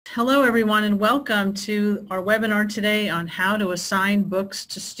Hello, everyone, and welcome to our webinar today on how to assign books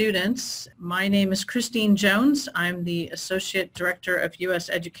to students. My name is Christine Jones. I'm the Associate Director of U.S.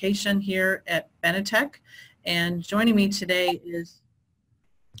 Education here at Benetech, and joining me today is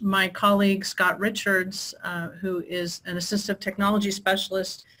my colleague Scott Richards, who is an assistive technology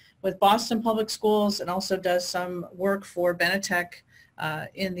specialist with Boston Public Schools and also does some work for Benetech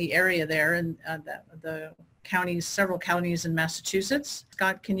in the area there and the counties, several counties in Massachusetts.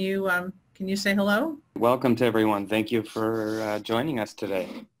 Scott, can you say hello? Welcome to everyone. Thank you for joining us today.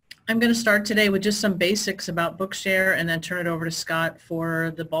 I'm going to start today with just some basics about Bookshare and then turn it over to Scott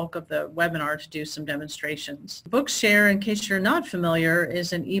for the bulk of the webinar to do some demonstrations. Bookshare, in case you're not familiar,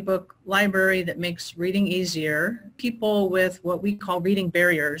 is an ebook library that makes reading easier. People with what we call reading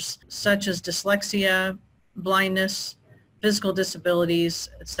barriers, such as dyslexia, blindness, physical disabilities,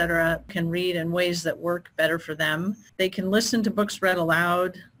 etc., can read in ways that work better for them. They can listen to books read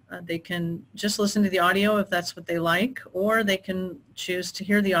aloud. They can just listen to the audio if that's what they like, or they can choose to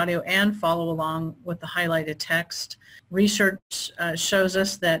hear the audio and follow along with the highlighted text. Research shows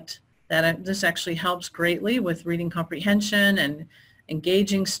us that this actually helps greatly with reading comprehension and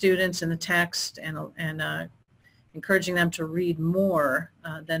engaging students in the text and encouraging them to read more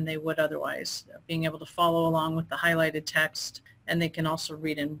than they would otherwise, being able to follow along with the highlighted text, and they can also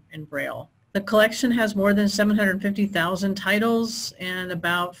read in Braille. The collection has more than 750,000 titles, and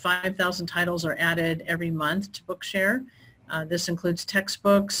about 5,000 titles are added every month to Bookshare. This includes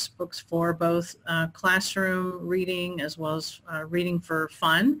textbooks, books for both classroom reading as well as reading for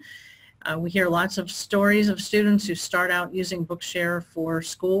fun. We hear lots of stories of students who start out using Bookshare for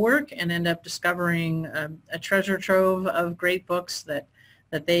schoolwork and end up discovering a treasure trove of great books that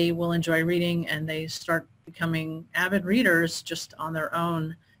they will enjoy reading, and they start becoming avid readers just on their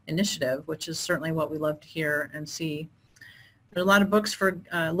own initiative, which is certainly what we love to hear and see. There are a lot of books for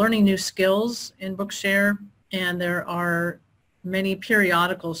learning new skills in Bookshare, and there are many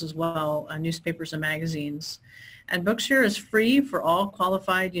periodicals as well, newspapers and magazines. And Bookshare is free for all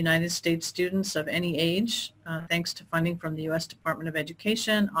qualified United States students of any age, thanks to funding from the U.S. Department of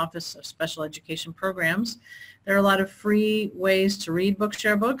Education, Office of Special Education Programs. There are a lot of free ways to read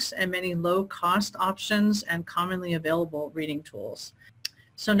Bookshare books and many low-cost options and commonly available reading tools.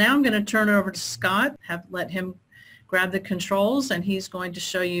 So now I'm going to turn it over to Scott, let him grab the controls, and he's going to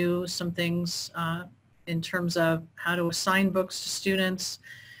show you some things in terms of how to assign books to students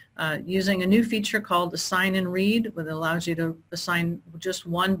using a new feature called Assign and Read, that allows you to assign just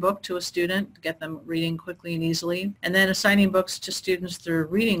one book to a student to get them reading quickly and easily, and then assigning books to students through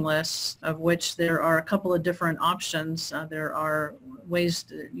reading lists, of which there are a couple of different options. There are ways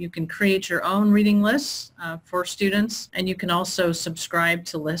you can create your own reading lists for students, and you can also subscribe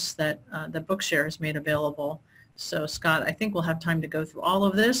to lists that Bookshare has made available. So Scott, I think we'll have time to go through all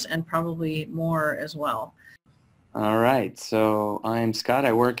of this and probably more as well. All right, so I'm Scott.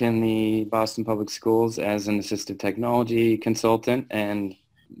 I work in the Boston Public Schools as an assistive technology consultant, and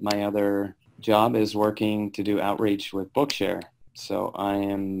my other job is working to do outreach with Bookshare. So I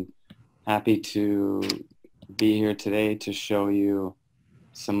am happy to be here today to show you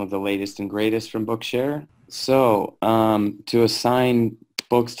some of the latest and greatest from Bookshare. So to assign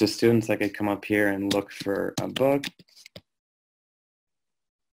books to students, I could come up here and look for a book.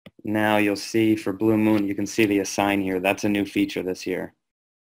 Now you'll see for Blue Moon, you can see the assign here. That's a new feature this year.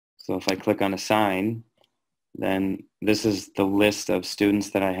 So if I click on assign, then this is the list of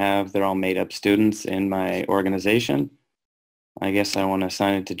students that I have. They're all made up students in my organization. I guess I want to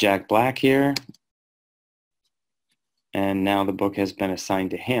assign it to Jack Black here. And now the book has been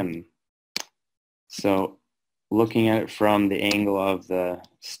assigned to him. So looking at it from the angle of the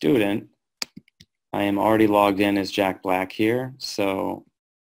student, I am already logged in as Jack Black here. So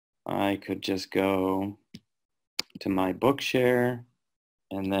I could just go to my Bookshare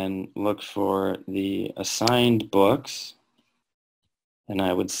and then look for the assigned books, and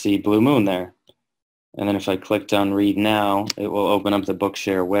I would see Blue Moon there. And then if I clicked on Read Now, it will open up the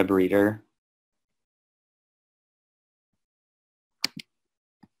Bookshare web reader.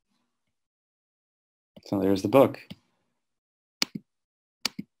 So there's the book.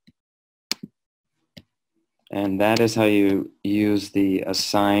 And that is how you use the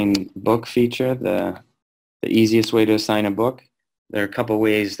assign book feature, the easiest way to assign a book. There are a couple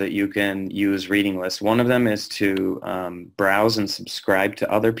ways that you can use reading lists. One of them is to browse and subscribe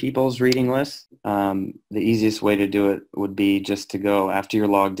to other people's reading lists. The easiest way to do it would be just to go, after you're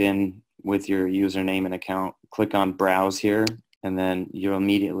logged in with your username and account, click on Browse here, and then you'll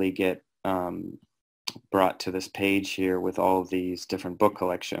immediately get brought to this page here with all of these different book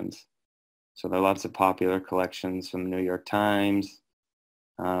collections. So there are lots of popular collections from the New York Times,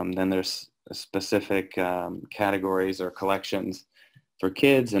 Then there's specific categories or collections for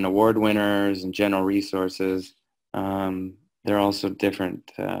kids and award winners and general resources. There are also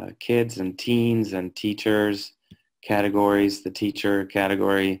different kids and teens and teachers categories. The teacher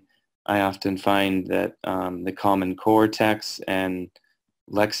category, I often find that the Common Core texts and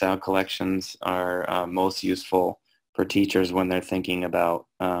Lexile collections are most useful for teachers when they're thinking about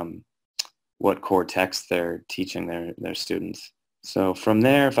what core text they're teaching their students. So from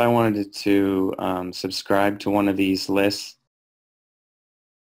there, if I wanted to subscribe to one of these lists,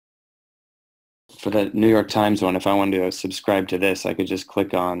 for the New York Times one, if I wanted to subscribe to this, I could just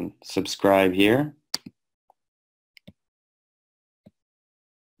click on subscribe here.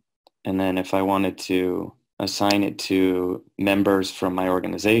 And then if I wanted to assign it to members from my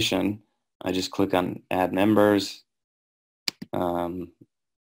organization, I just click on add members,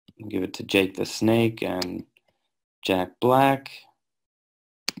 give it to Jake the Snake and Jack Black,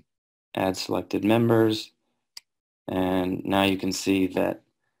 add selected members, and now you can see that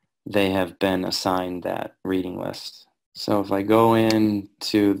they have been assigned that reading list. So if I go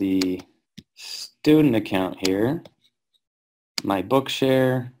into the student account here, my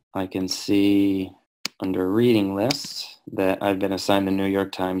Bookshare, I can see under reading lists that I've been assigned the New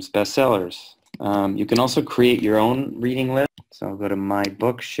York Times bestsellers. You can also create your own reading list. So I'll go to my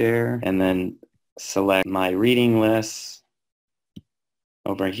Bookshare and then select my reading lists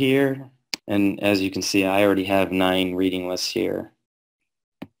over here. And as you can see, I already have 9 reading lists here.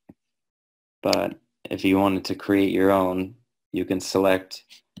 But if you wanted to create your own, you can select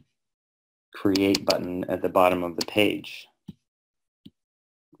Create button at the bottom of the page,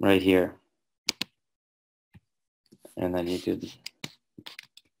 right here. And then you could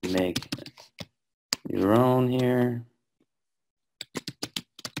make your own here.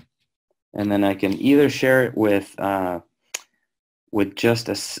 And then I can either share it with just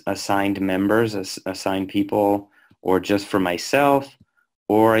assigned members, assigned people, or just for myself,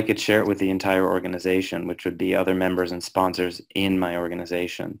 or I could share it with the entire organization, which would be other members and sponsors in my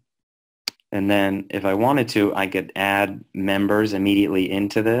organization. And then if I wanted to, I could add members immediately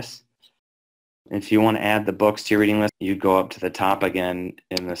into this. If you want to add the books to your reading list, you go up to the top again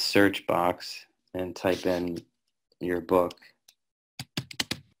in the search box and type in your book.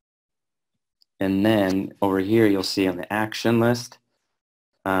 And then over here, you'll see on the action list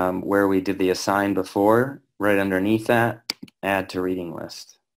where we did the assign before, right underneath that, add to reading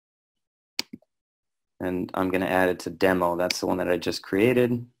list. And I'm going to add it to demo. That's the one that I just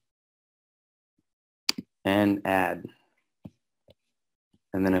created. And add.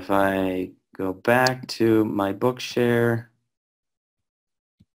 And then if I go back to my Bookshare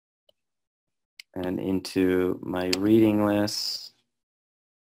and into my reading list,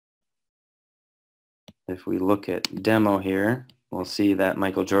 if we look at demo here, we'll see that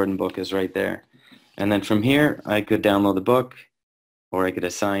Michael Jordan book is right there. And then from here, I could download the book, or I could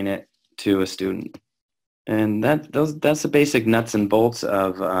assign it to a student. And that's the basic nuts and bolts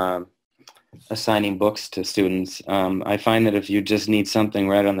of assigning books to students. I find that if you just need something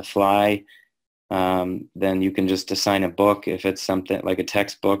right on the fly, then you can just assign a book. If it's something like a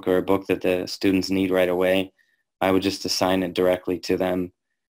textbook or a book that the students need right away, I would just assign it directly to them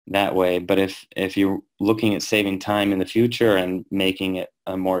that way. But if you're looking at saving time in the future and making it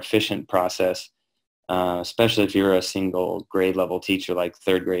a more efficient process, especially if you're a single grade level teacher like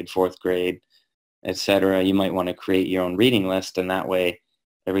 3rd grade, 4th grade, etc., you might want to create your own reading list, and that way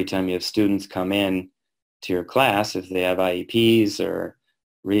every time you have students come in to your class, if they have IEPs or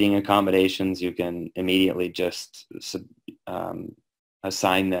reading accommodations, you can immediately just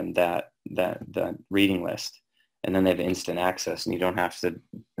assign them that reading list, and then they have instant access and you don't have to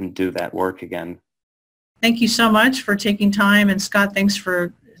do that work again. Thank you so much for taking time, and Scott, thanks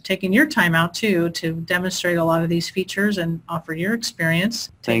for taking your time out too to demonstrate a lot of these features and offer your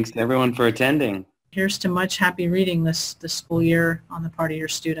experience. Thanks to everyone for attending. Here's to much happy reading this school year on the part of your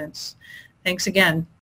students. Thanks again.